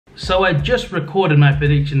So I just recorded my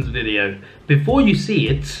predictions video. Before you see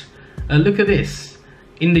it, look at this.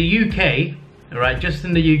 In the UK, alright, just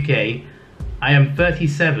in the UK, I am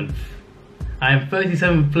 37th. I am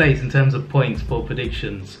 37th place in terms of points for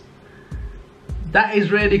predictions. That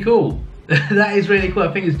is really cool. That is really cool.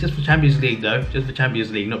 I think it's just for Champions League though, just for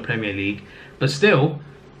Champions League, not Premier League. But still,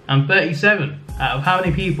 I'm 37 out of how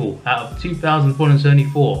many people? Out of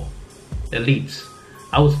 2,474 elites.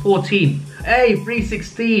 I was 14. Hey,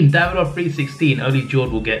 316. Davidoff 316. Only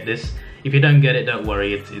George will get this. If you don't get it, don't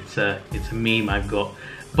worry. It's a meme I've got.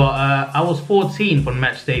 But I was 14 on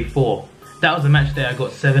match day 4. That was a match day I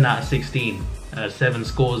got 7 out of 16. 7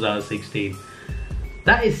 scores out of 16.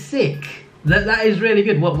 That is sick. That is really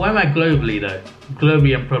good. Why am I globally though?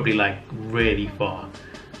 Globally, I'm probably like really far.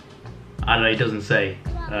 I don't know. It doesn't say.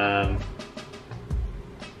 Oh,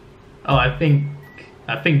 I think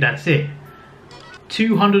that's it.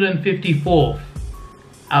 254th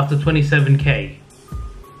out of 27k.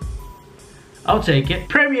 I'll take it.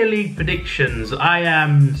 Premier League predictions. I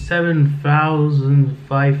am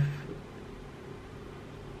 7,005.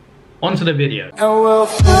 Onto the video. And we'll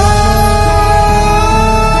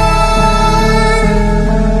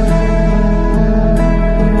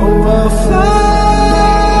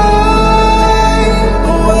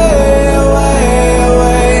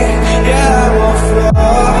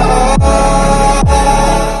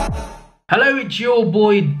it's your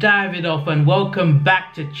boy Davidoff and welcome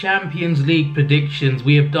back to Champions League predictions.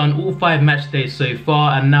 We have done all 5 match days so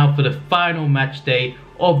far, and now for the final match day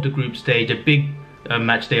of the group stage. A big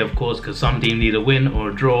match day, of course, because some teams need a win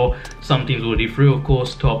or a draw. Some teams already through, of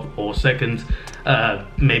course, top or second.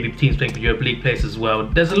 Maybe teams playing for Europa League place as well.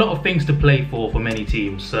 There's a lot of things to play for many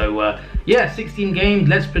teams. So yeah, 16 games,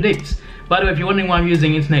 let's predict. By the way, if you're wondering why I'm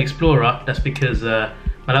using Internet Explorer, that's because my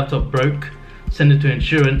laptop broke. Send it to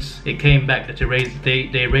insurance. It came back that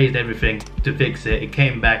they raised everything to fix it. It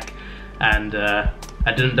came back, and I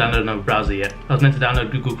didn't download no browser yet. I was meant to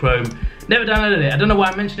download Google Chrome. Never downloaded it. I don't know why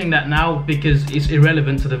I'm mentioning that now because it's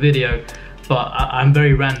irrelevant to the video, but I'm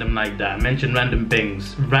very random like that. I mention random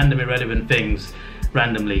things, random irrelevant things,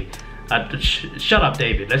 randomly. Shut up,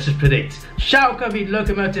 David. Let's just predict. Schalke beat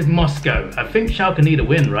Lokomotiv Moscow. I think Schalke need a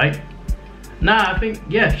win, right? Nah, I think,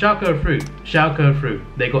 yeah, Schalke are through. Schalke are through.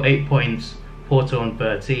 They got 8 points. Porto on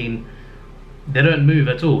 13. They don't move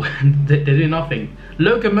at all. they do nothing.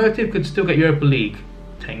 Lokomotiv could still get Europa League,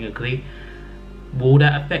 technically. Will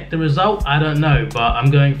that affect the result? I don't know, but I'm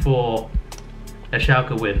going for a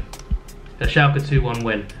Schalke win. A Schalke 2-1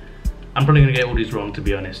 win. I'm probably going to get all these wrong, to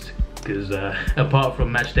be honest, because apart from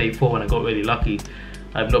match day 4 when I got really lucky,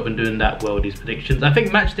 I've not been doing that well with these predictions. I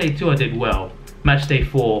think match day 2 I did well. Match day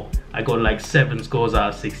 4 I got like 7 scores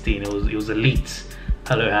out of 16. It was elite.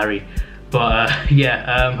 Hello, Harry. But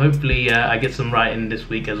yeah, hopefully I get some right in this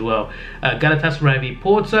week as well. Galatasaray v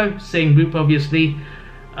Porto, same group obviously.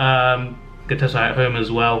 Galatasaray at home as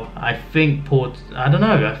well. I think I don't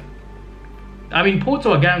know. I mean,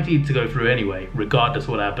 Porto are guaranteed to go through anyway, regardless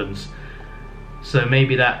what happens. So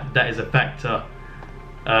maybe that is a factor.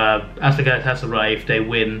 As for Galatasaray, if they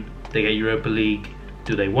win, they get Europa League.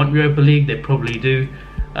 Do they want Europa League? They probably do.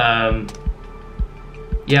 Yeah,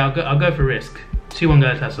 I'll go for risk. 2-1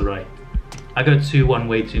 Galatasaray. I go 2-1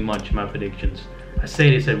 way too much in my predictions. I say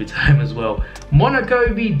this every time as well.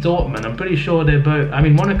 Monaco v Dortmund. I'm pretty sure they're both. I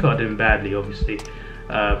mean, Monaco are doing badly, obviously.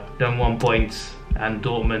 Done 1 point, and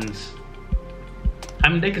Dortmund's. I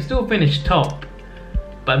mean, they can still finish top,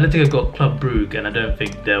 but Atletico got Club Brugge, and I don't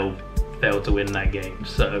think they'll fail to win that game.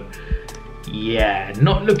 So, yeah,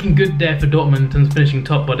 not looking good there for Dortmund in terms of finishing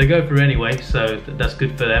top, but they go through anyway, so that's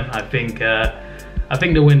good for them. I think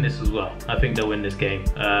they'll win this as well. I think they'll win this game.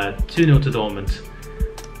 2-0 to Dortmund.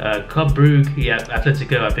 Club Brugge, yeah,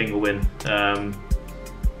 Atletico I think will win.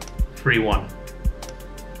 3-1.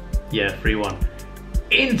 Yeah, 3-1.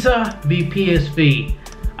 Inter v PSV.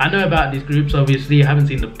 I know about these groups, obviously. I haven't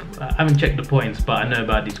checked the points, but I know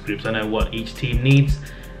about these groups. I know what each team needs.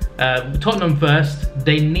 Tottenham first.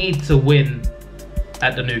 They need to win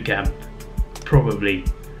at the Nou Camp, probably.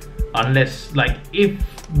 Unless, like, if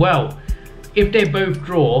they both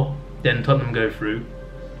draw, then Tottenham go through.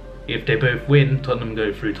 If they both win, Tottenham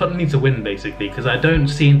go through. Tottenham needs to win, basically, because I don't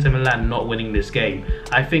see Inter Milan not winning this game.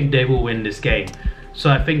 I think they will win this game. So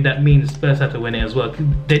I think that means Spurs have to win it as well.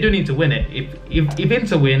 They do need to win it. If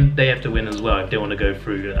Inter win, they have to win as well if they want to go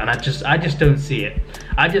through. And I just don't see it.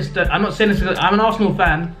 I'm not saying this because I'm an Arsenal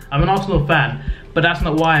fan. But that's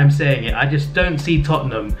not why I'm saying it. I just don't see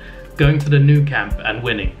Tottenham going to the Nou Camp and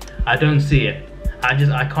winning. I don't see it.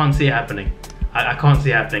 I can't see it happening. I can't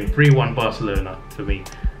see it happening. 3-1 Barcelona for me.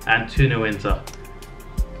 And 2-0 Inter.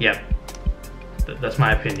 Yep. That's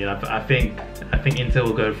my opinion. I think Inter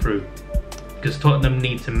will go through because Tottenham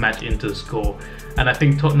need to match Inter's score, and I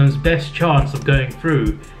think Tottenham's best chance of going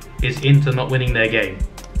through is Inter not winning their game,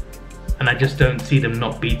 and I just don't see them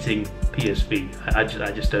not beating PSV. I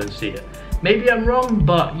just don't see it. Maybe I'm wrong,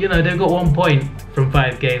 but you know, they've got 1 point from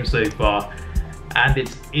 5 games so far, and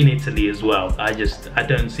it's in Italy as well. I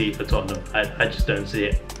don't see it for Tottenham. I just don't see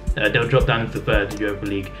it. They'll drop down into third Europa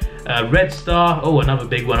League. Red Star, oh, another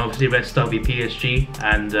big one. Obviously, Red Star will be PSG,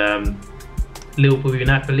 and Liverpool v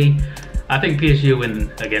Napoli. I think PSG will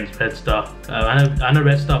win against Red Star. I know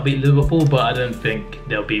Red Star beat Liverpool, but I don't think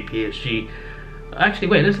they'll beat PSG. Actually,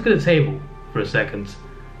 wait, let's look at the table for a second.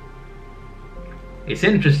 It's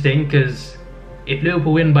interesting because if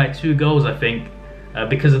Liverpool win by 2 goals, I think,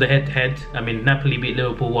 because of the head-to-head, I mean, Napoli beat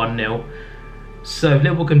Liverpool 1-0. So if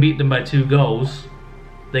Liverpool can beat them by 2 goals,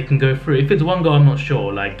 they can go through. If it's 1 goal, I'm not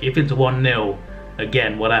sure. Like, if it's 1-0,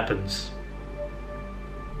 again, what happens?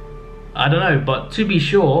 I don't know, but to be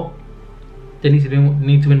sure, they need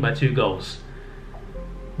to win by 2 goals.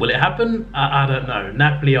 Will it happen? I don't know.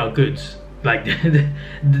 Napoli are good. Like,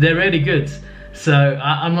 they're really good. So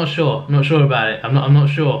I'm not sure. I'm not sure about it. I'm not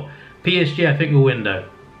sure. PSG, I think will win though.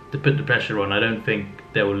 To put the pressure on, I don't think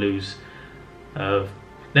they will lose.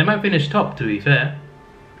 They might finish top. To be fair,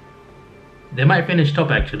 they might finish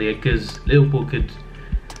top actually, because Liverpool could.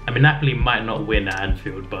 I mean, Napoli might not win at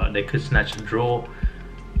Anfield, but they could snatch a draw.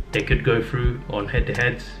 They could go through on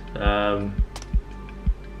head-to-head.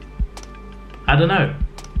 I don't know.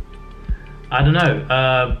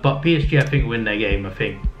 But PSG, I think, win their game. I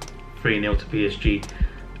think 3-0 to PSG.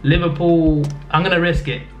 Liverpool, I'm going to risk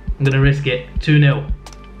it. 2-0.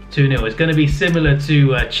 2-0. It's going to be similar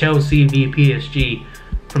to Chelsea v PSG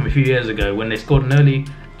from a few years ago when they scored an early.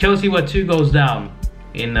 Chelsea were 2 goals down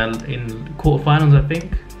in quarterfinals, I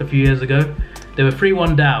think, a few years ago. They were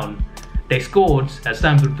 3-1 down. They scored at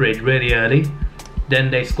Stamford Bridge really early. Then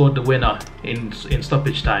they scored the winner in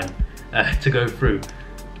stoppage time to go through.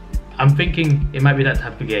 I'm thinking it might be that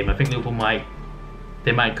type of game. I think Liverpool might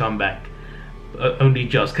come back, only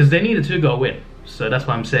just because they need a 2-goal win. So that's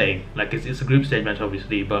what I'm saying. Like, it's a group stage match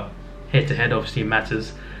obviously, but head-to-head obviously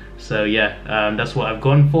matters. So yeah, that's what I've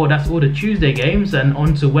gone for. That's all the Tuesday games, and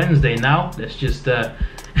on to Wednesday now. Let's just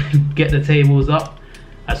get the tables up.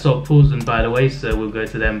 I saw Poulsen, by the way, so we'll go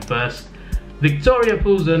to them first. Victoria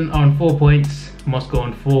Poulsen on 4 points, Moscow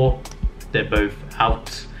on 4. They're both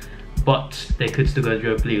out, but they could still go to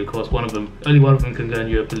Europa League. Of course, only one of them can go in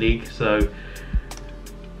Europa League. So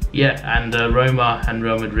yeah, and Roma and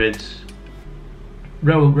Real Madrid.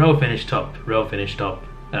 Real finished top.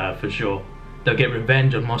 For sure. They'll get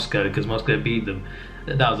revenge on Moscow because Moscow beat them.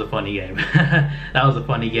 That was a funny game. That was a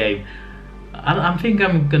funny game. I think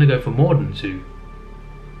I'm gonna go for more than 2.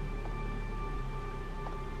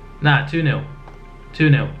 Nah, 2-0.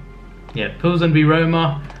 2-0. Yeah, Poulsen v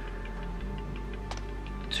Roma.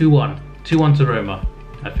 2-1. 2-1 to Roma,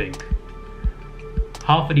 I think.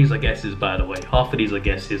 Half of these are guesses, by the way. Half of these are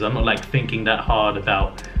guesses. I'm not like thinking that hard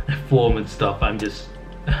about form and stuff. I'm just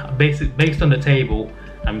based on the table,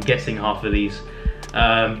 I'm guessing half of these.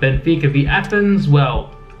 Benfica v Athens.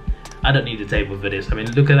 Well, I don't need the table for this. I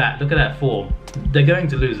mean, look at that. Look at that form. They're going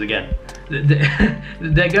to lose again.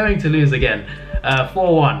 They're going to lose again.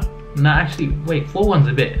 4-1. No, actually, wait. 4-1's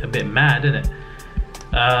a bit mad, isn't it?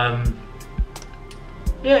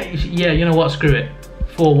 Yeah. You know what? Screw it.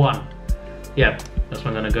 4-1. Yeah, that's what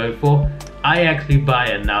I'm gonna go for. Ajax v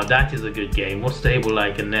Bayern. Now that is a good game. What's the table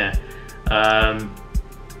like in there?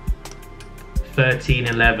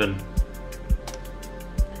 13-11.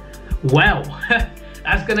 Wow,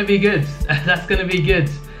 that's gonna be good. That's gonna be good.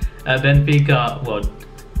 Benfica, well,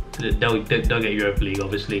 they'll get Europa League,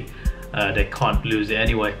 obviously. They can't lose it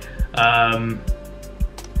anyway. I'll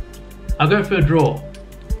go for a draw.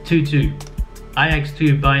 2-2. Ajax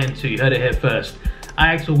 2, Bayern 2. You heard it here first.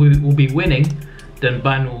 Ajax will be winning, then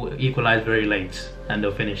Bayern will equalise very late, and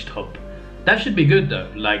they'll finish top. That should be good though.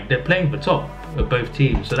 Like, they're playing for top of both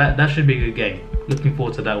teams, so that should be a good game. Looking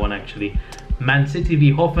forward to that one actually. Man City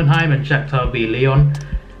v Hoffenheim and Shakhtar v Lyon.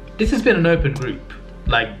 This has been an open group.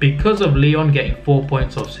 Like, because of Lyon getting 4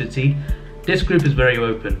 points off City, this group is very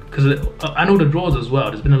open. And all the draws as well.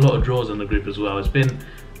 There's been a lot of draws in the group as well. It's been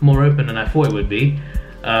more open than I thought it would be.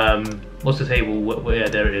 What's the table? Yeah,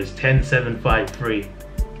 there it is. 10-7-5-3.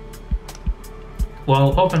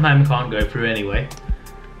 Well, Hoffenheim can't go through anyway,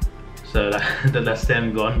 so that's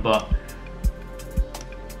them gone. But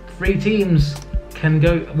 3 teams can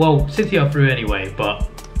go. Well, City are through anyway, but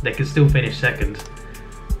they can still finish second.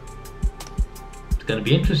 It's going to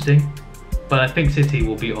be interesting, but I think City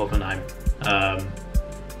will beat Hoffenheim.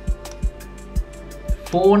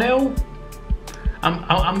 4-0.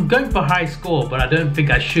 I'm going for high score, but I don't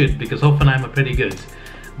think I should because Hoffenheim are pretty good.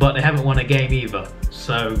 But they haven't won a game either,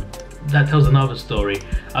 so that tells another story.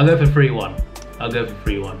 I'll go for 3-1. I'll go for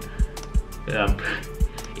 3-1.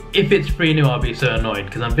 If it's 3-0, I'll be so annoyed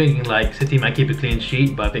because I'm thinking like City might keep a clean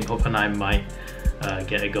sheet, but I think Hoffenheim might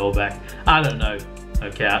get a goal back. I don't know.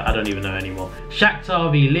 Okay, I don't even know anymore.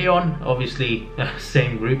 Shakhtar v Lyon, obviously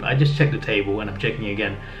same group. I just checked the table and I'm checking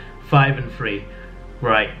again. 5-3.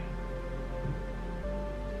 Right.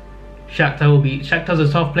 Shakhtar's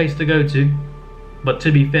a tough place to go to, but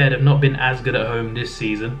to be fair, they've not been as good at home this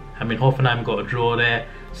season. I mean, Hoffenheim got a draw there,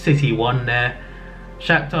 City won there.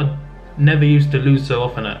 Shakhtar never used to lose so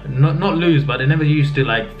often. Not lose, but they never used to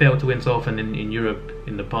like fail to win so often in Europe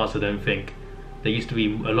in the past. I don't think they used to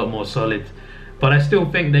be a lot more solid, but I still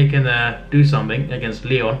think they can do something against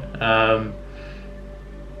Lyon. I'm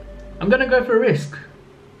gonna go for a risk.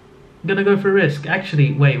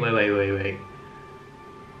 Actually, wait.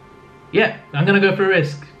 Yeah, I'm gonna go for a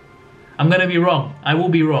risk. I'm gonna be wrong. I will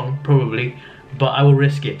be wrong, probably, but I will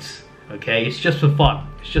risk it. Okay, it's just for fun.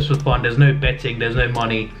 There's no betting, there's no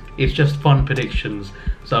money. It's just fun predictions.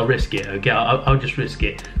 So I'll risk it, okay? I'll just risk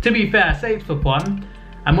it. To be fair, I say it's for fun.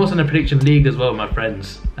 I'm also in a prediction league as well with my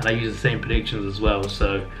friends, and I use the same predictions as well,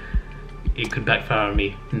 so it could backfire on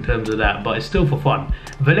me in terms of that, but it's still for fun.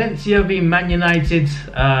 Valencia v Man United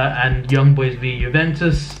and Young Boys v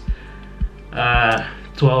Juventus.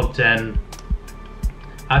 12-10.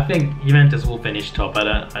 I think Juventus will finish top.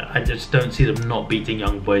 I just don't see them not beating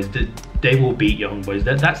Young Boys. They will beat Young Boys.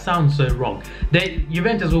 That sounds so wrong.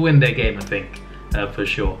 Juventus will win their game, I think, for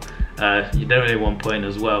sure. They're only 1 point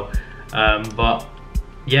as well. But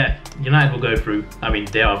yeah, United will go through. I mean,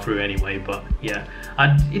 they are through anyway. But yeah,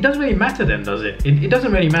 it doesn't really matter then, does it? It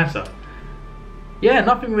doesn't really matter. Yeah,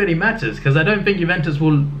 nothing really matters because I don't think Juventus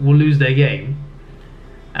will lose their game,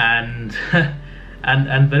 and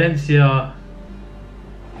and Valencia.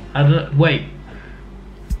 I don't know, wait.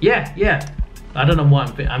 Yeah. I don't know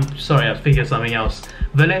what I'm sorry, I was thinking of something else.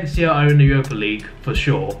 Valencia are in the Europa League for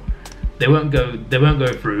sure. They won't go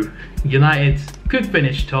through. United could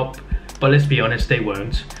finish top, but let's be honest, they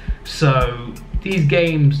won't. So these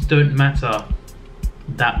games don't matter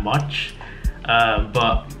that much.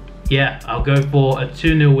 But yeah, I'll go for a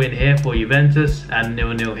 2-0 win here for Juventus and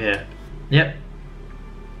 0-0 here. Yep.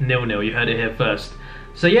 0-0, you heard it here first.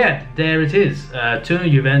 So yeah, there it is.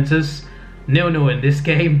 2-0 Juventus, 0-0 in this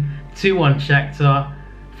game, 2-1 Shakhtar,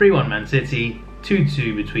 3-1 Man City,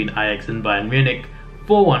 2-2 between Ajax and Bayern Munich,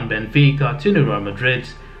 4-1 Benfica, 2-0 Real Madrid,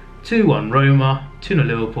 2-1 Roma, 2-0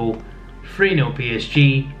 Liverpool, 3-0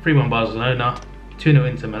 PSG, 3-1 Barcelona, 2-0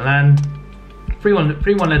 Inter Milan, 3-1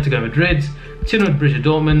 Atletico Madrid, 2-0 Borussia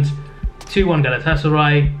Dortmund, 2-1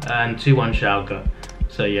 Galatasaray, and 2-1 Schalke.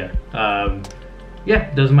 So yeah,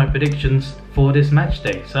 those are my predictions for this match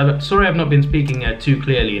day. So sorry I've not been speaking too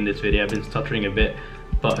clearly in this video. I've been stuttering a bit,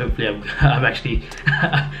 but hopefully I've actually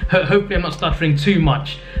hopefully I'm not stuttering too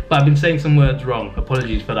much, but I've been saying some words wrong.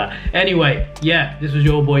 Apologies for that. Anyway, yeah, this was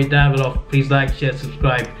your boy Davidoff. Please like, share,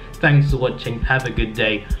 subscribe. Thanks for watching. Have a good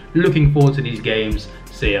day. Looking forward to these games.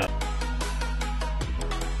 See ya.